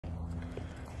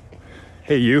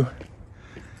Hey you,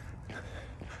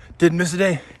 didn't miss a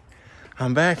day.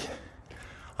 I'm back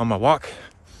on my walk,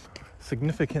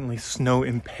 significantly snow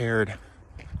impaired,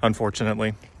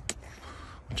 unfortunately.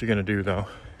 What you gonna do though?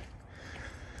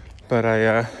 But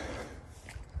I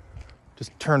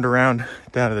just turned around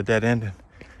down to the dead end and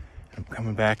I'm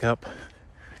coming back up.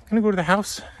 I'm gonna go to the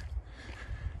house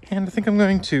and I think I'm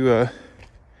going to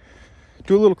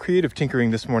do a little creative tinkering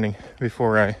this morning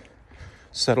before I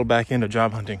settle back into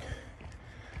job hunting.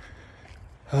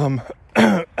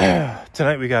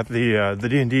 Tonight we got the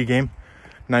D&D game,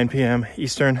 9 p.m.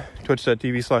 Eastern,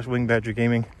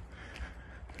 twitch.tv/wingbadgergaming.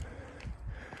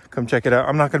 Come check it out.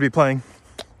 I'm not going to be playing.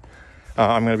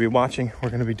 I'm going to be watching. We're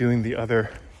going to be doing the other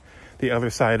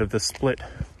side of the split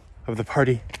of the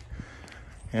party,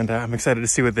 and I'm excited to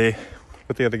see what the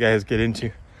other guys get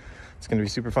into. It's going to be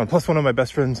super fun. Plus, one of my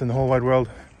best friends in the whole wide world,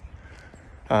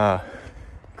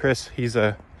 Chris. He's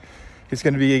going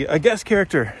to be a guest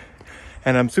character.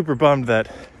 And I'm super bummed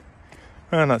that,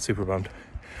 well, not super bummed,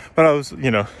 but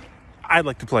I'd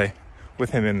like to play with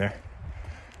him in there.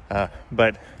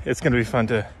 But it's going to be fun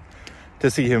to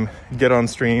see him get on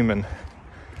stream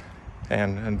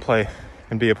and play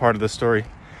and be a part of the story.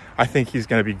 I think he's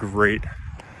going to be great.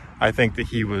 I think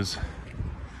he was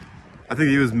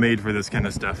made for this kind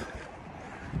of stuff.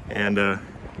 And I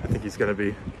think he's going to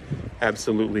be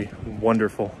absolutely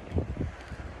wonderful.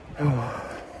 Oh.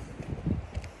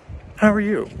 How are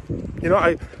you? You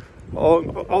know,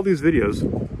 all these videos,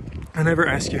 I never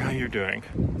ask you how you're doing.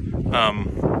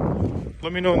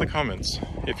 Let me know in the comments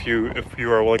if you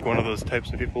are like one of those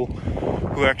types of people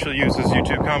who actually uses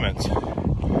YouTube comments.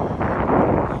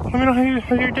 Let me know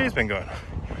how your day's been going.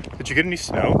 Did you get any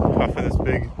snow off of this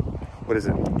big, what is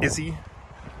it, Izzy?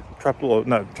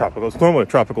 Not tropical, it's normally a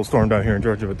tropical storm down here in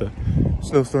Georgia, but the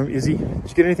snowstorm Izzy. Did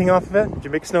you get anything off of it? Did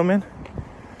you make a snowman?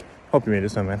 Hope you made a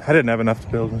snowman. I didn't have enough to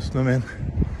build a snowman.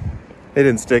 It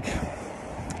didn't stick.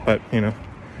 But, you know,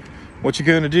 what you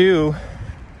gonna do?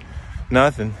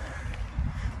 Nothing.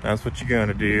 That's what you're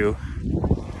gonna do.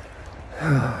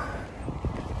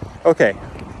 Okay,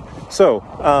 so,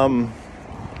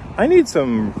 I need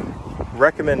some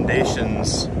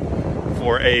recommendations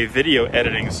for a video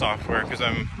editing software because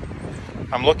I'm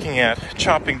looking at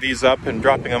chopping these up and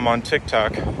dropping them on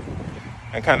TikTok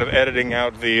and kind of editing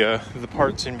out the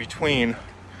parts in between.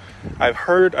 I've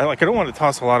heard, I don't want to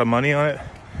toss a lot of money on it.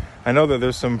 I know that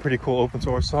there's some pretty cool open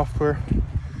source software.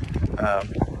 I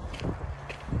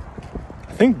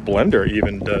think Blender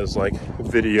even does like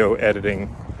video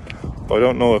editing, but I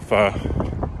don't know if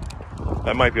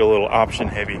that might be a little option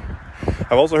heavy.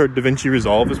 I've also heard DaVinci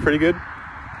Resolve is pretty good.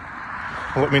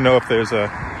 Let me know if if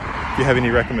you have any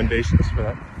recommendations for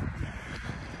that.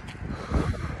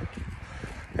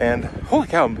 And holy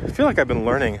cow, I feel like I've been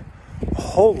learning a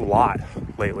whole lot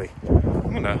lately.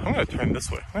 I'm gonna turn this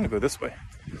way. I'm gonna go this way.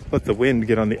 Let the wind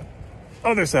get on the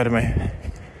other side of my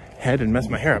head and mess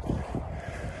my hair up.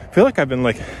 I feel like I've been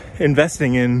like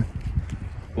investing in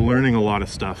learning a lot of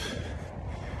stuff.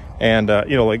 And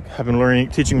like I've been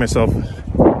teaching myself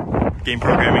game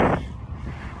programming,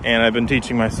 and I've been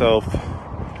teaching myself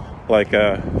like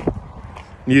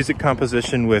music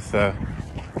composition with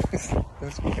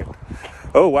that's weird.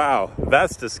 Oh wow,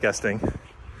 that's disgusting.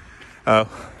 Oh,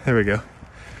 there we go.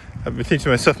 I've been teaching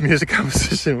myself music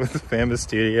composition with Fama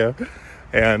Studio,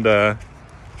 and I've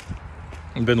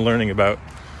been learning about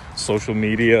social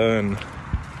media and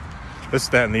this,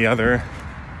 that, and the other.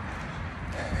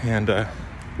 And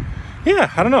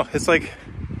yeah, I don't know. It's like,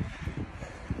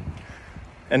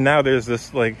 and now there's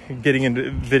this like getting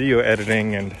into video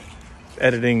editing and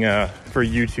editing for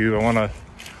YouTube. I want to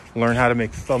learn how to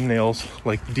make thumbnails,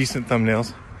 like decent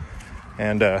thumbnails,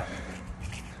 and I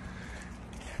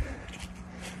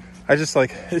just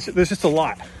like, there's just a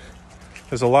lot.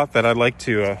 There's a lot that I'd like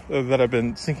to that I've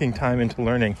been sinking time into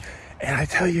learning, and I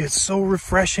tell you, it's so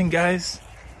refreshing, guys.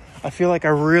 I feel like I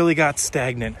really got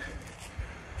stagnant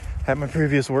at my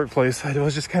previous workplace. I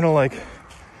was just kind of like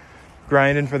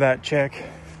grinding for that check,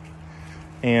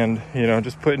 and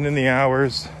just putting in the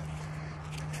hours.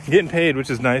 Getting paid,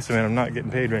 which is nice. I mean, I'm not getting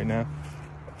paid right now.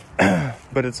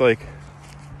 But it's like,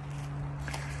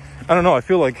 I don't know. I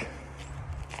feel like,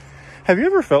 have you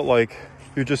ever felt like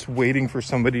you're just waiting for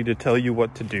somebody to tell you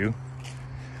what to do?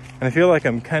 And I feel like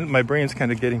my brain's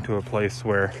kind of getting to a place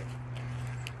where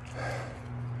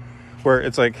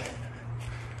it's like,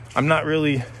 I'm not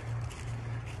really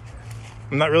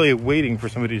waiting for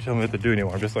somebody to tell me what to do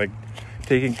anymore. I'm just like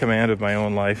taking command of my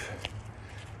own life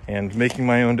and making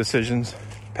my own decisions.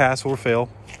 Pass or fail.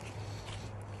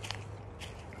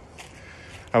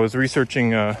 I was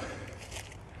researching how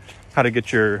to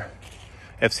get your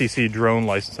FCC drone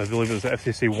license. I believe it was the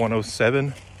FCC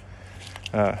 107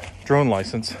 drone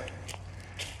license.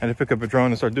 And to pick up a drone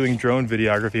and start doing drone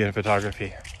videography and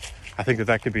photography. I think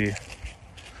that could be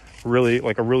really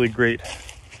like a really great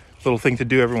little thing to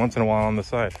do every once in a while on the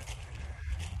side.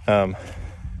 I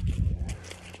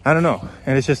don't know.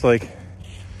 And it's just like,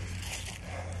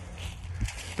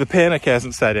 the panic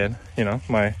hasn't set in, you know,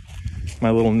 my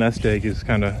little nest egg is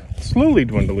kind of slowly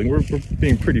dwindling. We're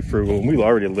being pretty frugal, and we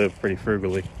already live pretty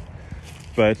frugally.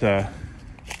 But,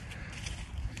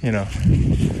 you know,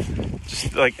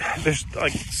 just like, there's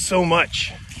like so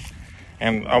much,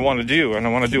 and I want to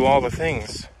do all the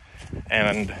things.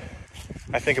 And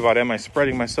I think about, am I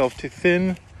spreading myself too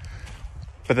thin?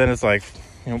 But then it's like,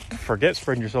 you know, forget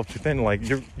spreading yourself too thin. Like,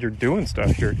 you're doing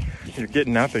stuff. You're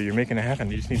getting out there. You're making it happen.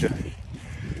 You just need to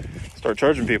start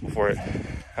charging people for it.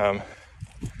 I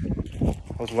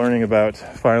was learning about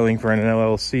filing for an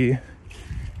LLC,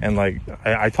 and like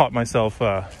I taught myself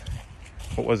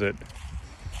what was it,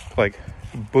 like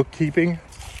bookkeeping,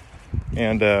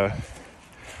 and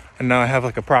now I have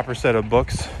like a proper set of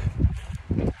books.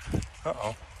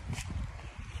 I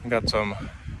got some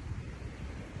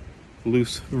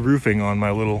loose roofing on my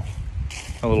little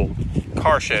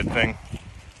car shed thing.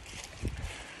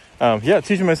 Yeah,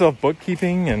 teaching myself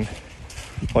bookkeeping and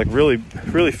like really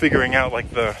figuring out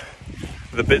like the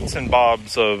bits and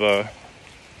bobs of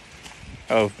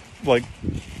like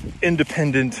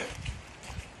independent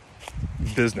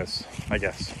business, I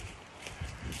guess.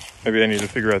 Maybe I need to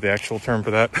figure out the actual term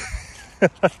for that.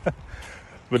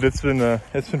 But it's been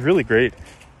really great,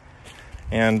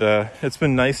 and it's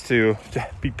been nice to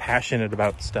be passionate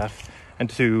about stuff and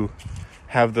to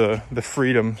have the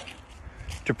freedom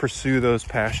to pursue those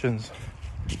passions.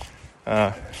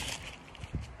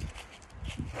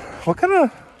 What kind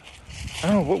of,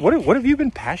 I don't know, what have you been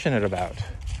passionate about?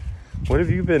 What have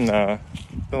you been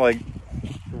like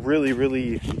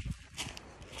really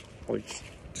like,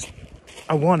 just,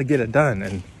 I want to get it done,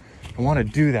 and I want to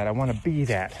do that, I want to be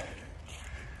that.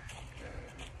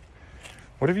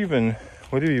 What have you been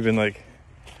like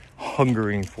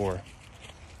hungering for?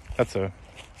 I don't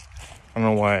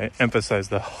know why I emphasize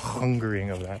the hungering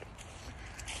of that,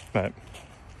 but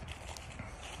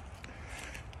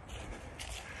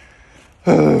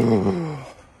well,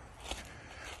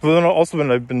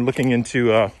 then I've been looking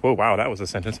into, oh wow, that was a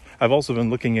sentence. I've also been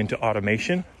looking into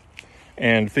automation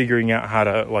and figuring out how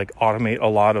to like automate a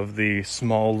lot of the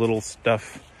small little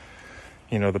stuff,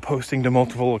 you know, the posting to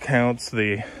multiple accounts,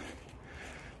 the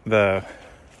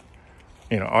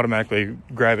you know, automatically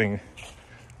grabbing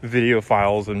video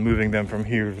files and moving them from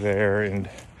here to there, and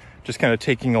just kind of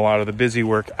taking a lot of the busy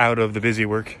work out of the busy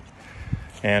work.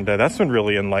 And that's been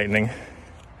really enlightening.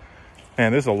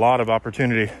 Man, there's a lot of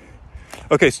opportunity.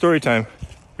 Okay, story time.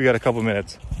 We got a couple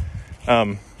minutes.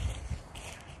 Well,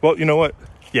 you know what?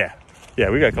 Yeah,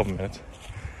 we got a couple minutes.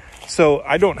 So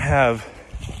I don't have,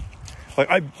 like,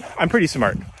 I'm pretty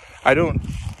smart.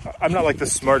 I'm not like the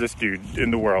smartest dude in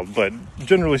the world, but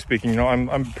generally speaking, you know,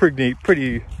 I'm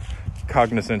pretty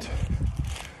cognizant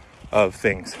of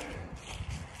things.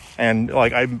 And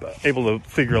like, I'm able to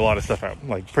figure a lot of stuff out,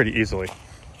 like, pretty easily.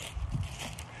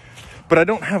 But I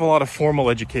don't have a lot of formal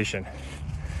education.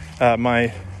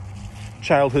 My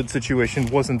childhood situation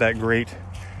wasn't that great,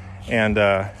 and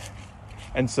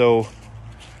so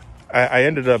I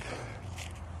ended up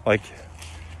like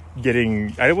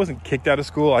I wasn't kicked out of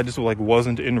school. I just like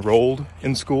wasn't enrolled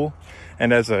in school.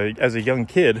 And as a young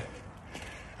kid,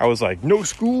 I was like, no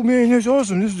school, man, that's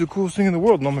awesome. This is the coolest thing in the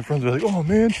world. And all my friends were like, oh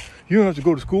man, you don't have to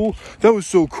go to school. That was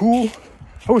so cool.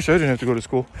 I wish I didn't have to go to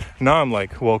school. Now I'm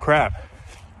like, well, crap.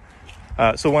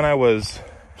 So when I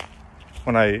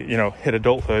you know, hit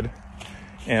adulthood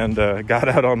and got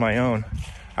out on my own,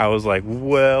 I was like,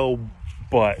 well,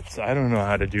 but I don't know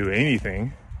how to do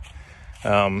anything.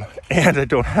 And I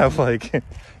don't have like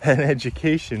an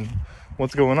education.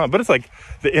 What's going on? But it's like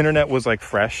the internet was like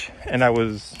fresh, and I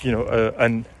was, you know,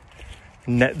 a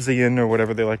netzian or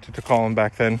whatever they liked to call them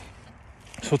back then.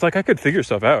 So it's like I could figure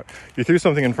stuff out. You threw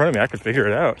something in front of me, I could figure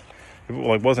it out. It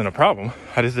like wasn't a problem.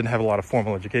 I just didn't have a lot of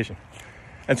formal education.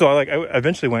 And so I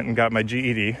eventually went and got my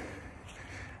GED,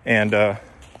 and you know,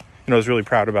 I was really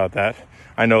proud about that.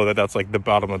 I know that that's like the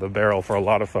bottom of the barrel for a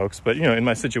lot of folks, but you know, in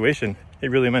my situation,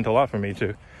 it really meant a lot for me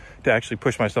to actually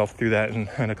push myself through that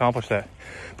and accomplish that.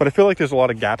 But I feel like there's a lot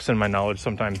of gaps in my knowledge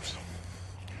sometimes.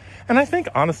 And I think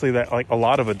honestly that like a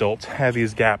lot of adults have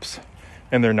these gaps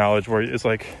in their knowledge where it's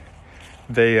like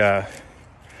they,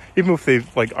 even if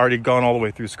they've like already gone all the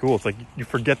way through school, it's like you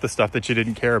forget the stuff that you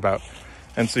didn't care about.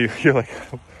 And so you're like,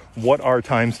 what are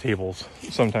times tables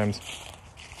sometimes?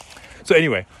 So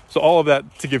anyway, so all of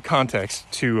that to give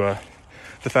context to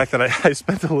the fact that I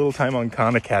spent a little time on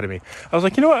Khan Academy. I was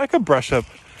like, you know what, I could brush up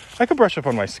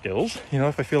on my skills. You know,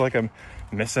 if I feel like I'm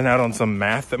missing out on some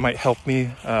math that might help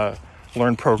me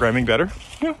learn programming better.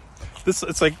 You know,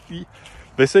 it's like,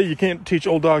 they say you can't teach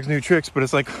old dogs new tricks, but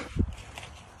it's like,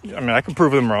 I mean, I can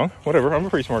prove them wrong. Whatever, I'm a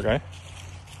pretty smart guy.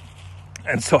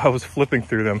 And so I was flipping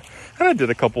through them, and I did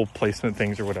a couple placement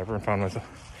things or whatever and found myself.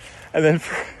 And then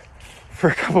for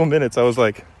a couple minutes, I was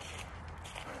like,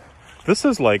 this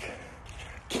is like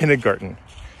kindergarten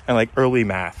and like early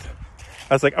math.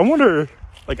 I was like, I wonder,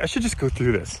 like, I should just go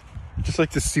through this, just like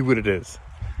to see what it is.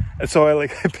 And so I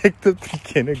picked up the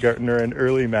kindergartner and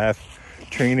early math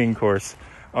training course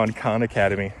on Khan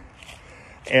Academy.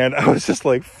 And I was just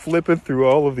like flipping through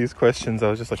all of these questions. I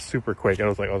was just like super quick. I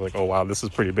was like, oh wow, this is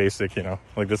pretty basic, you know,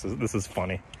 like this is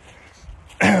funny.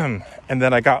 And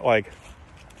then I got like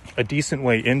a decent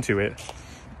way into it.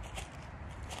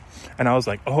 And I was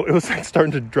like, oh, it was like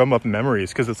starting to drum up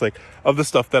memories, because it's like of the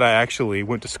stuff that I actually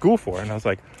went to school for. And I was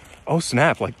like, oh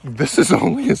snap, like this is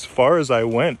only as far as I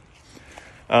went.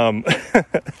 I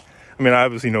mean, I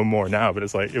obviously know more now, but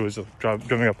it's like, it was just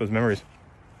drumming up those memories.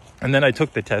 And then I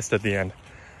took the test at the end,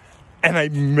 and I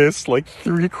missed like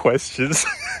 3 questions.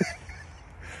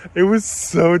 It was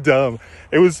so dumb.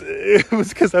 It was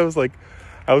because I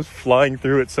was flying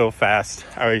through it so fast.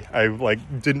 I like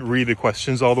didn't read the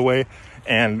questions all the way,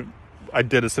 and I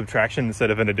did a subtraction instead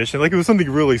of an addition. Like, it was something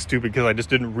really stupid because I just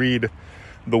didn't read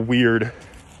the weird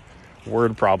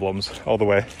word problems all the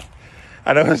way.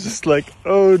 And I was just like,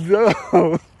 oh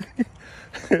no.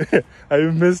 I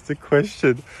missed a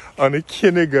question on a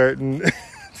kindergarten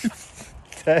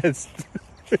test.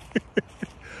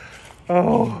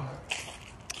 Oh.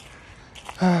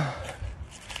 But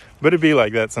it'd be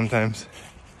like that sometimes.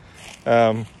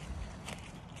 But,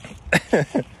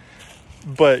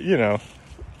 you know,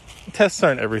 tests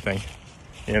aren't everything,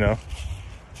 you know.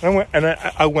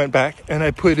 I went back and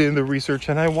I put in the research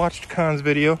and I watched Khan's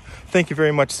video. Thank you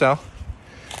very much, Sal.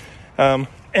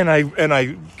 And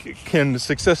I can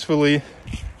successfully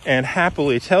and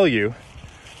happily tell you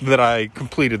that I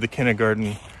completed the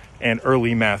kindergarten and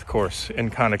early math course in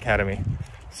Khan Academy.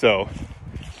 So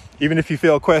even if you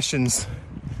fail questions,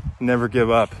 never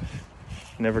give up.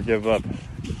 Never give up.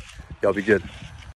 Y'all be good.